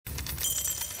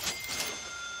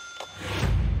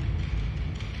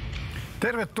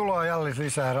Tervetuloa Jallis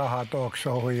lisää rahaa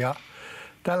talkshowhun. Ja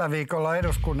tällä viikolla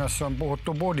eduskunnassa on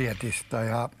puhuttu budjetista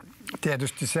ja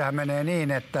tietysti sehän menee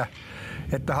niin, että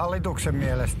hallituksen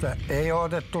mielestä ei ole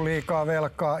otettu liikaa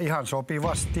velkaa ihan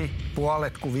sopivasti,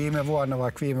 puolet kuin viime vuonna,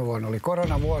 vaikka viime vuonna oli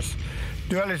koronavuosi.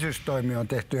 Työllisyystoimia on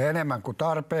tehty enemmän kuin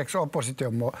tarpeeksi,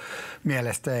 opposition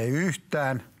mielestä ei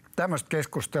yhtään. Tämmöistä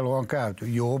keskustelua on käyty.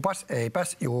 Juupas,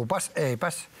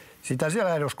 eipäs. Sitä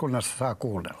siellä eduskunnassa saa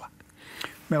kuunnella.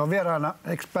 Meillä on vieraana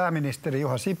ex-pääministeri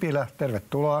Juha Sipilä.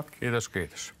 Tervetuloa. Kiitos,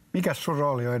 kiitos. Mikäs sun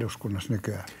rooli on eduskunnassa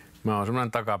nykyään? Mä oon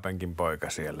semmoinen takapenkin poika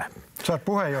siellä. Sä oot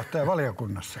puheenjohtaja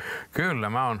valiokunnassa. Kyllä,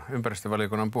 mä oon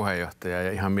ympäristövaliokunnan puheenjohtaja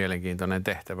ja ihan mielenkiintoinen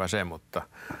tehtävä se, mutta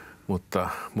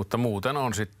muuten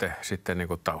on sitten niin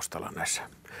kuin taustalla näissä.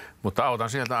 Mutta autan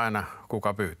sieltä aina,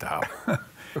 kuka pyytää.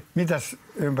 Mitäs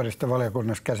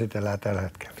ympäristövaliokunnassa käsitellään tällä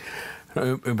hetkellä? No,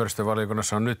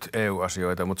 ympäristövaliokunnassa on nyt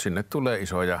EU-asioita, mutta sinne tulee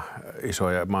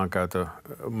isoja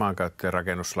maankäyttö- ja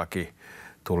rakennuslaki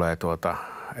tulee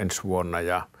ensi vuonna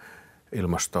ja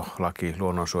ilmastolaki,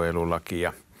 luonnonsuojelulaki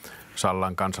ja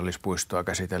Sallan kansallispuistoa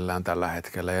käsitellään tällä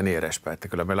hetkellä ja niin edespäin. Että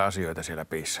kyllä meillä asioita siellä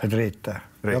piissä. Et riittää.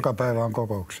 Joka päivä on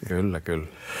kokouksia. Kyllä.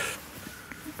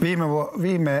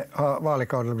 Viime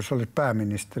vaalikaudella, kun sä olit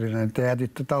pääministerinä, niin te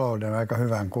jätitte talouden aika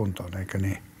hyvään kuntoon, eikö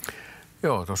niin?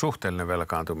 Joo, tuo suhteellinen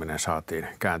velkaantuminen saatiin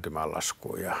kääntymään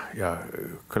laskuun ja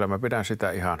kyllä mä pidän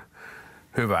sitä ihan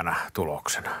hyvänä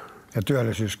tuloksena. Ja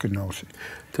työllisyyskin nousi.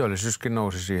 Työllisyyskin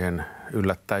nousi siihen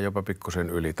yllättäen jopa pikkusen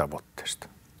yli tavoitteesta.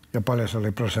 Ja paljon se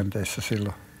oli prosenteissa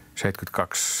silloin?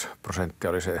 72%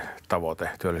 oli se tavoite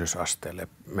työllisyysasteelle.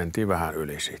 Mentiin vähän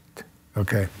yli sitten.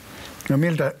 Okei. No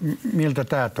miltä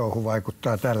tämä touhu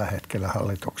vaikuttaa tällä hetkellä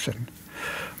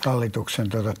hallituksen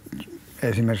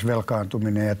esimerkiksi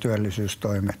velkaantuminen ja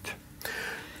työllisyystoimet?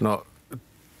 No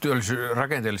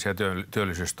rakenteellisia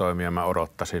työllisyystoimia mä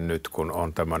odottaisin nyt, kun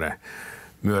on tämmöinen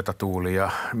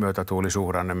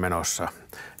myötätuulisuhdanne menossa.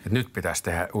 Et nyt pitäisi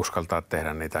uskaltaa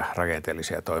tehdä niitä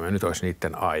rakenteellisia toimia. Nyt olisi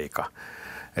niiden aika.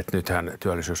 Et nythän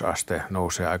työllisyysaste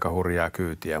nousee aika hurjaa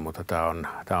kyytiä, mutta tämä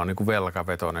on niin kuin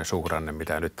velkavetoinen suhdanne,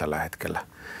 mitä nyt tällä hetkellä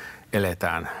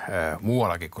eletään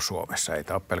muuallakin kuin Suomessa. Ei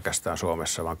tämä ole pelkästään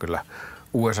Suomessa, vaan kyllä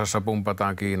USAssa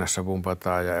pumpataan, Kiinassa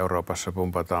pumpataan ja Euroopassa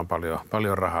pumpataan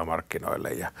paljon rahaa markkinoille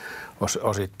ja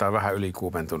osittain vähän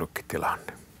ylikuumentunutkin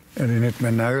tilanne. Eli nyt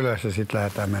mennään ylös ja sitten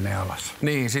lähdetään menee alas.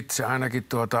 Niin, sitten se ainakin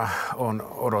on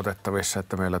odotettavissa,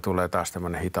 että meillä tulee taas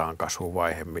tämmöinen hitaan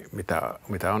kasvuvaihe,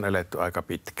 mitä on eletty aika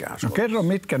pitkään. No kerro,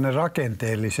 mitkä ne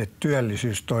rakenteelliset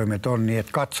työllisyystoimet on niin,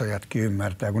 että katsojatkin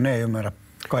ymmärtää, kun ne ei ymmärrä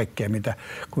kaikkea,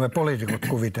 kun me poliitikot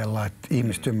kuvitellaan, että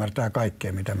ihmiset ymmärtää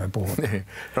kaikkea, mitä me puhutaan. Niin.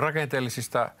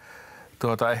 Rakenteellisista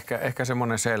ehkä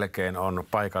semmoinen selkein on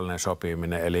paikallinen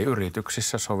sopiminen, eli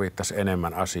yrityksissä sovittaisiin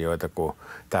enemmän asioita kuin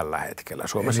tällä hetkellä.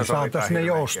 Suomessa eli saataisiin ne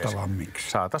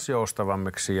joustavammiksi. Saataisiin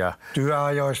joustavammiksi. Ja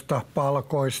työajoista,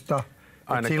 palkoista.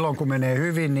 Silloin kun menee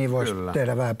hyvin, niin voisi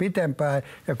tehdä vähän pitempään.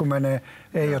 Ja kun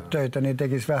ei ole töitä, niin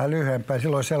tekisi vähän lyhyempää.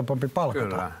 Silloin olisi helpompi palkata.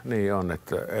 Kyllä, niin on.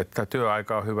 Että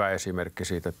työaika on hyvä esimerkki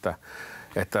siitä,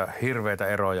 että hirveitä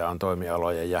eroja on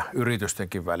toimialojen ja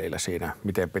yritystenkin välillä siinä,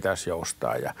 miten pitäisi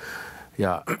joustaa.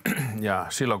 Ja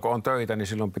silloin kun on töitä, niin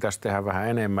silloin pitäisi tehdä vähän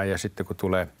enemmän ja sitten kun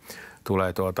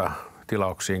tulee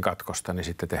tilauksiin katkosta, niin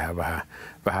sitten tehdään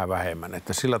vähän vähemmän.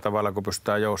 Että sillä tavalla, kun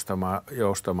pystytään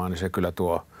joustamaan, niin se kyllä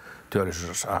tuo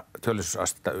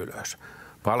työllisyysastetta ylös.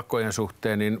 Palkkojen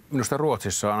suhteen, niin minusta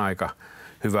Ruotsissa on aika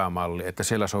hyvä malli, että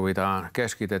siellä sovitaan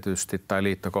keskitetysti tai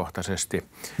liittokohtaisesti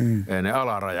ne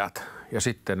alarajat. Ja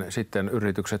sitten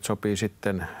yritykset sopii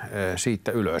sitten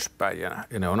siitä ylöspäin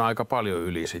ja ne on aika paljon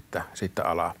yli sitten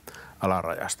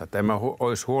alarajasta. Että en mä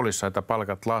olisi huolissaan, että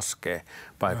palkat laskee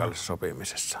paikallisessa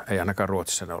sopimisessa. Ei ainakaan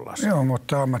Ruotsissa ne ole laskenut. Joo,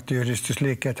 mutta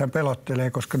ammattiyhdistysliikkeethän pelottelee,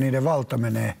 koska niiden valta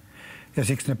menee. Ja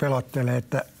siksi ne pelottelee,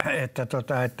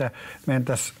 että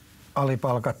mentäisiin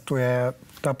alipalkattuja ja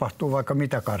tapahtuu vaikka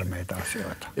mitä karmeita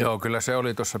asioita. Joo, kyllä se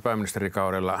oli tuossa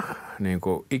pääministerikaudella niin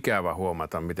kuin ikävä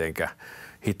huomata, mitenkä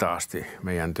hitaasti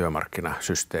meidän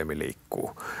työmarkkinasysteemi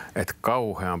liikkuu. Että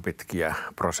kauhean pitkiä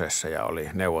prosesseja oli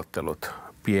neuvottelut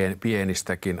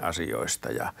pienistäkin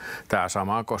asioista ja tämä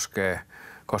sama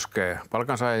koskee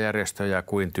palkansaajajärjestöjä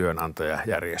kuin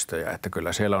työnantajajärjestöjä. Että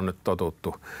kyllä siellä on nyt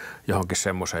totuttu johonkin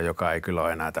semmoiseen, joka ei kyllä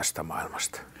ole enää tästä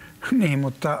maailmasta. Niin,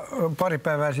 mutta pari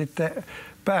päivää sitten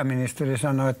pääministeri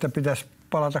sanoi, että pitäisi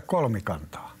palata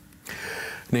kolmikantaan.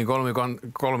 Niin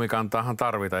kolmikantaahan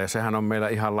tarvitaan ja sehän on meillä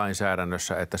ihan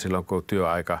lainsäädännössä, että silloin kun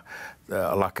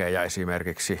työaikalakeja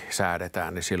esimerkiksi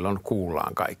säädetään, niin silloin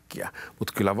kuullaan kaikkia.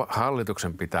 Mutta kyllä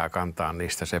hallituksen pitää kantaa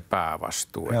niistä se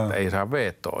päävastuu, että ei saa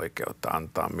veto-oikeutta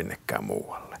antaa minnekään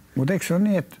muualle. Mutta eikö se ole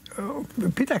niin, että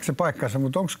pitääkö se paikkansa,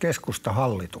 mutta onko keskusta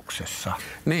hallituksessa?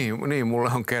 Niin mulle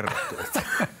on kerrottu, että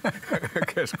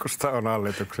keskusta on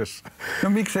hallituksessa. No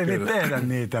miksei niitä tehdä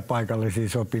niitä paikallisia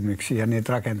sopimuksia ja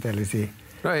niitä rakenteellisia?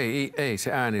 No ei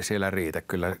se ääni siellä riitä.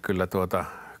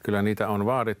 Kyllä niitä on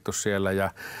vaadittu siellä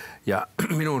ja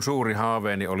minun suuri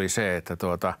haaveeni oli se, että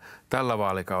tällä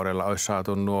vaalikaudella olisi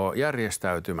saatu nuo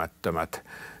järjestäytymättömät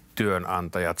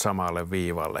työnantajat samalle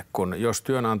viivalle, kun jos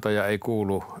työnantaja ei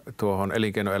kuulu tuohon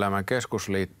elinkeinoelämän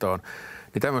keskusliittoon,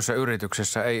 niin tämmöisessä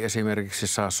yrityksessä ei esimerkiksi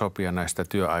saa sopia näistä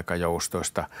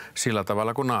työaikajoustoista sillä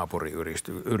tavalla kuin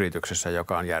naapuriyrityksessä,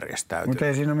 joka on järjestäytynyt. Mutta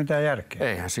ei siinä ole mitään järkeä.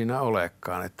 Eihän siinä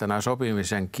olekaan, että nämä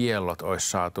sopimisen kiellot olisi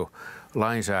saatu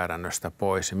lainsäädännöstä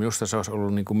pois. Minusta se olisi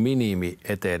ollut niin kuin minimi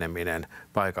eteneminen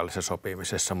paikallisessa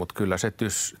sopimisessa, mutta kyllä se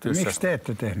tyssäsi. Miksi te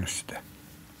ette tehnyt sitä?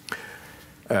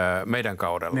 Meidän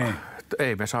kaudella. Niin.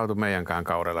 Ei me saatu meidänkään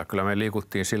kaudella. Kyllä me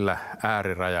liikuttiin sillä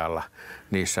äärirajalla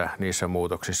niissä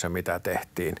muutoksissa, mitä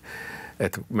tehtiin.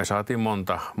 Et me saatiin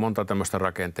monta tämmöistä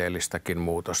rakenteellistakin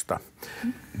muutosta.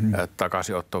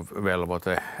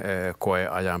 Takaisinottovelvoite,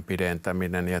 koeajan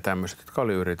pidentäminen ja tämmöiset, jotka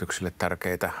oli yrityksille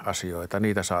tärkeitä asioita.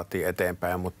 Niitä saatiin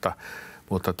eteenpäin, mutta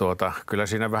kyllä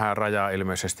siinä vähän rajaa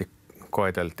ilmeisesti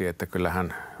koeteltiin, että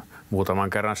kyllähän muutaman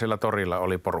kerran sillä torilla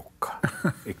oli porukkaa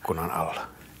ikkunan alla.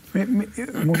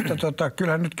 Mutta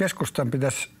kyllähän nyt keskustan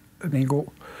pitäisi, niin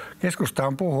kuin keskusta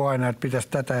on puhuu aina, että pitäisi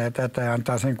tätä ja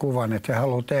antaa sen kuvan, että he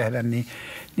haluaa tehdä, niin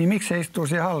miksi se istuu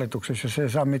siinä hallituksessa, jos ei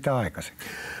saa mitään aikaiseksi?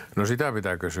 No sitä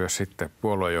pitää kysyä sitten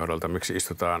puoluejohdolta, miksi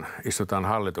istutaan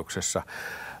hallituksessa.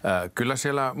 Kyllä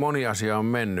siellä moni asia on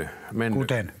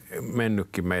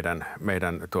mennytkin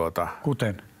meidän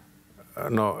Kuten?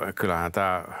 No kyllähän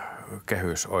tämä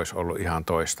kehys olisi ollut ihan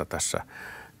toista tässä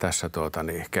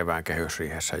kevään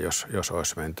kehysriihessä, jos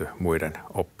olisi menty muiden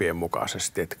oppien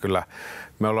mukaisesti. Että kyllä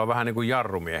me ollaan vähän niin kuin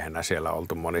jarrumiehenä siellä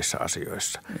oltu monissa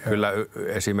asioissa. Ja. Kyllä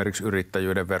esimerkiksi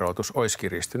yrittäjyyden verotus olisi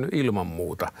kiristynyt ilman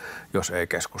muuta, jos ei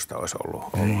keskusta olisi ollut.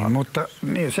 Mutta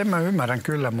niin, sen mä ymmärrän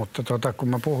kyllä, mutta kun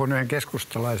mä puhun yhden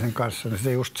keskustalaisen kanssa, niin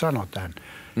se just sanotaan,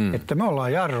 että me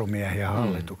ollaan jarrumiehiä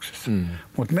hallituksessa.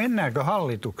 Mutta mennäänkö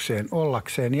hallitukseen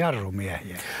ollakseen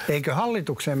jarrumiehiä? Eikö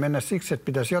hallitukseen mennä siksi, että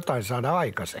pitäisi jotain saada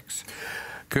aikaiseksi?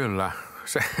 Kyllä.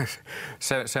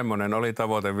 Semmoinen oli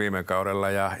tavoite viime kaudella,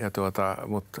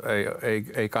 mutta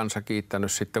ei kansa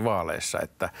kiittänyt sitten vaaleissa.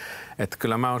 Että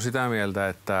kyllä mä oon sitä mieltä,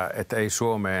 että ei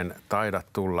Suomeen taida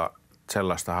tulla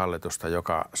sellaista hallitusta,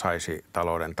 joka saisi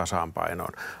talouden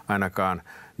tasapainoon. Ainakaan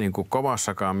niin kuin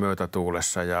kovassakaan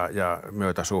myötätuulessa ja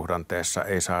myötäsuhdanteessa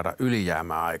ei saada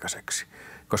ylijäämää aikaiseksi.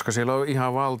 Koska siellä on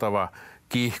ihan valtava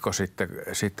kiihko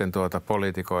sitten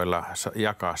poliitikoilla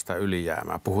jakaa sitä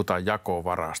ylijäämää. Puhutaan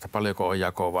jakovarasta. Paljonko on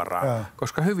jakovaraa? Ja.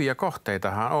 Koska hyviä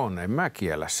kohteitahan on, en mä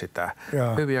kiellä sitä.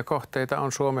 Ja. Hyviä kohteita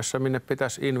on Suomessa, minne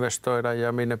pitäisi investoida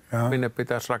ja minne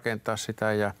pitäisi rakentaa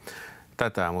sitä ja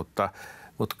tätä, mutta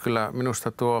kyllä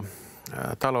minusta tuo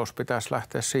talous pitäisi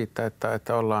lähteä siitä,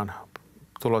 että ollaan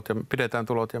pidetään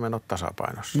tulot ja menot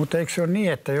tasapainossa. Mutta eikö se ole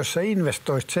niin, että jos sä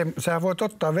investoit, sä voit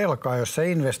ottaa velkaa, jos sä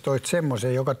investoit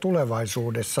semmoiseen, joka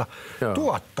tulevaisuudessa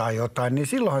tuottaa jotain, niin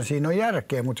silloinhan siinä on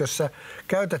järkeä. Mutta jos sä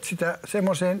käytät sitä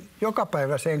semmoiseen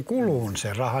jokapäiväiseen kuluun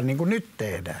sen rahan, niin kuin nyt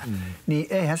tehdään, niin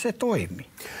eihän se toimi.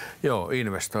 Joo,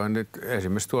 investoinnit,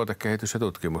 esimerkiksi tuotekehitys ja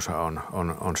tutkimus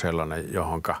on sellainen,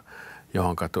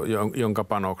 jonka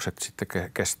panokset sitten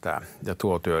kestää ja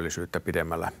tuo työllisyyttä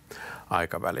pidemmällä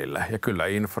aikavälillä. Ja kyllä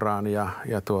infraan ja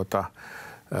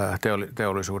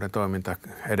teollisuuden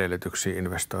toimintaedellytyksiin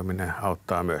investoiminen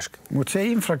auttaa myöskin. Mutta se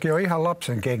infrakin on ihan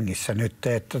lapsen kengissä nyt,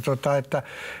 että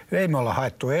ei me olla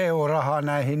haettu EU-rahaa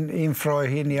näihin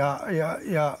infroihin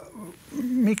ja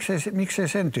miksei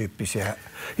sen tyyppisiä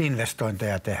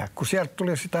investointeja tehdä, kun sieltä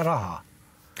tuli sitä rahaa?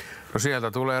 No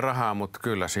sieltä tulee rahaa, mutta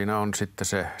kyllä siinä on sitten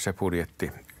se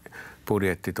budjetti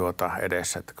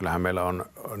edessä. Että kyllähän meillä on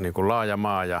niin kuin laaja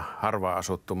maa ja harvaan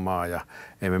asuttu maa ja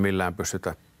ei me millään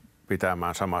pystytä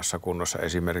pitämään samassa kunnossa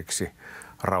esimerkiksi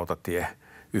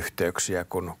rautatieyhteyksiä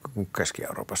kuin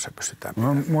Keski-Euroopassa pystytään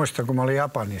pitämään. Mä muistan, kun mä olin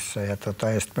Japanissa ja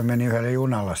sitten mä menin yhdelle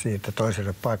junalla siitä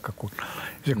toiselle paikkakunnalle.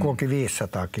 Se kulki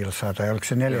 500 kilsaa tai oliko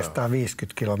se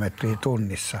 450 kilometriä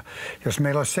tunnissa. Jos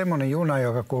meillä olisi semmoinen juna,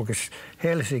 joka kulkisi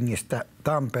Helsingistä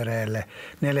Tampereelle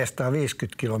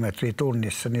 450 kilometriä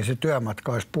tunnissa, niin se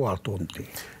työmatka olisi puoli tuntia.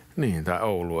 Niin, tai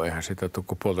Oulu, eihän sitä tule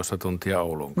kuin 1,5 tuntia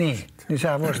Ouluun. Niin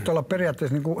sä voisit olla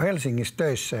periaatteessa niin kuin Helsingissä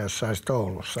töissä, jos sä olisit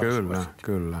Oulussa.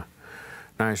 Kyllä.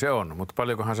 Näin se on, mutta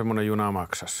paljonkohan semmoinen juna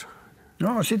maksasi?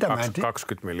 No sitä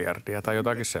 20 miljardia tai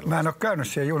jotakin sellaista. Mä en ole käynyt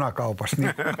siellä junakaupassa,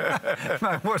 niin mä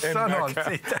en voi sanoa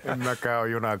sitä. En mäkään ole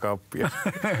junakauppia.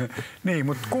 Niin,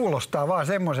 mutta kuulostaa vaan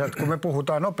semmoiselta, kun me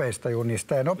puhutaan nopeista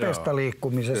junista ja nopeasta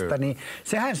liikkumisesta, niin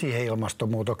sehän siihen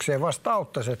ilmastonmuutokseen vasta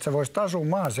auttaisi, että sä voisit asua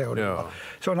maaseudulla.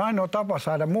 Se on ainoa tapa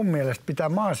saada mun mielestä pitää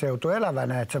maaseutu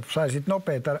elävänä, että sä saisit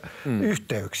nopeita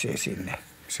yhteyksiä sinne.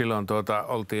 Silloin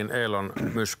oltiin Elon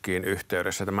Muskiin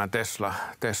yhteydessä tämän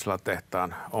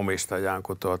Tesla-tehtaan omistajaan,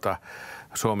 kun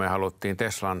Suomeen haluttiin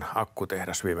Teslan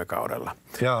akkutehdas viime kaudella.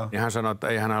 Niin hän sanoi, että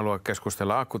ei hän halua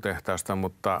keskustella akkutehtaasta,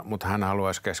 mutta hän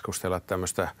haluaisi keskustella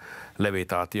tämmöistä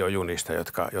levitaatiojunista,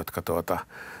 jotka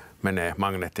menee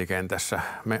magneettikentässä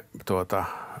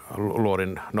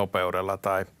luodin nopeudella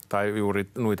tai juuri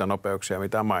noita nopeuksia,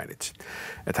 mitä mainitsit.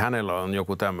 Että hänellä on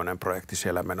joku tämmöinen projekti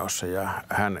siellä menossa ja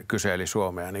hän kyseli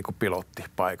Suomea niin kuin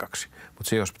pilottipaikaksi. Mutta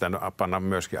siihen olisi pitänyt panna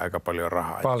myöskin aika paljon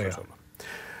rahaa. Paljon.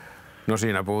 No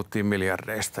siinä puhuttiin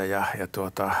miljardeista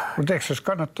Mutta eikö olisi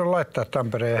kannattanut laittaa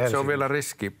Tampereen ja Helsingin? Se on vielä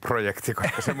riskiprojekti,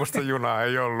 koska semmoista junaa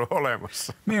ei ollut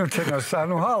olemassa. Niin, mutta sen olisi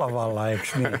saanut halvalla, eikö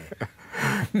niin?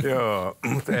 Joo,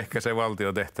 mutta ehkä se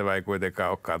valtiotehtävä ei kuitenkaan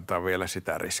ole kantaa vielä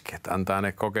sitä riskiä. Että antaa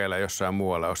ne kokeilla jossain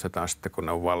muualla, ostetaan sitten, kun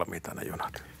ne on valmiita ne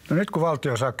junat. No nyt kun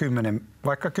valtio saa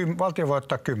valtio voi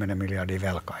ottaa 10 miljardia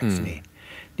velkaa, eikö niin?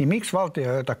 Niin miksi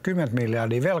valtio ei ota 10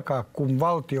 miljardia velkaa, kun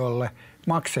valtiolle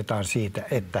maksetaan siitä,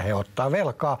 että he ottaa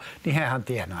velkaa, niin hehän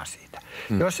tienaa siitä.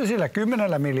 Jos se sillä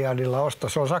 10 miljardilla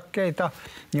ostaisi osakkeita,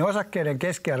 niin osakkeiden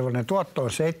keskiarvoinen tuotto on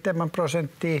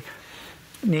 7%,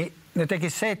 niin ne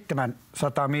tekisi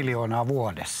 700 miljoonaa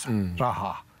vuodessa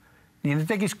rahaa. Niin ne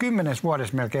tekisi 10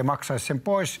 vuodessa melkein, maksaisi sen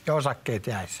pois ja osakkeet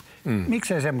jäisi.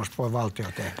 Miksei semmoista voi valtio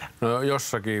tehdä? No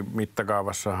jossakin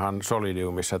mittakaavassahan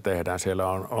Solidiumissa tehdään. Siellä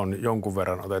on jonkun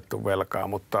verran otettu velkaa,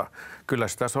 mutta kyllä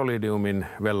sitä Solidiumin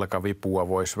velkavipua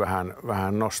voisi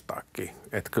vähän nostaakin.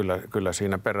 Että kyllä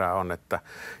siinä perää on, että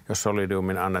jos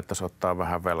Solidiumin annettaisiin ottaa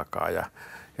vähän velkaa ja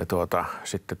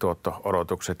sitten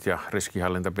tuotto-odotukset ja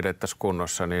riskihallinta pidettäisiin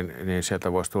kunnossa, niin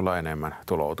sieltä voisi tulla enemmän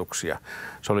tuloutuksia.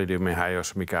 Solidiumihan ei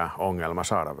olisi mikään ongelma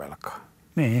saada velkaa.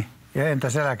 Niin, ja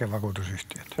entäs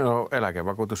eläkevakuutusyhtiöt? No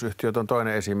eläkevakuutusyhtiöt on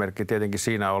toinen esimerkki. Tietenkin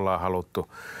siinä ollaan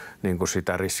haluttu niin kuin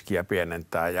sitä riskiä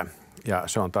pienentää ja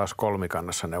se on taas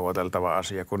kolmikannassa neuvoteltava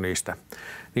asia, kun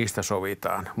niistä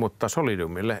sovitaan. Mutta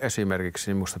Solidiumille esimerkiksi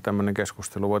niin minusta tämmöinen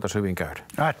keskustelu voitaisiin hyvin käydä.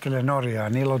 Ajattele Norjaa,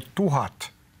 niillä on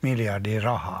 1000 miljardia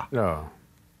rahaa. Joo.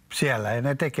 Siellä ja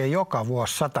ne tekee joka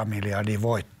vuosi 100 miljardia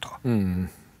voittoa.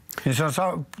 Niin se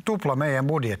on tupla meidän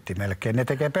budjetti melkein. Ne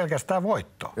tekee pelkästään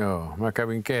voittoa. Joo, mä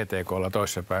kävin GTK:lla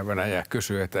toissapäivänä ja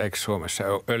kysyin, että eikö Suomessa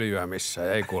ole öljyä missään.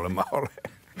 Ei kuulemma ole.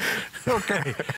 Okei.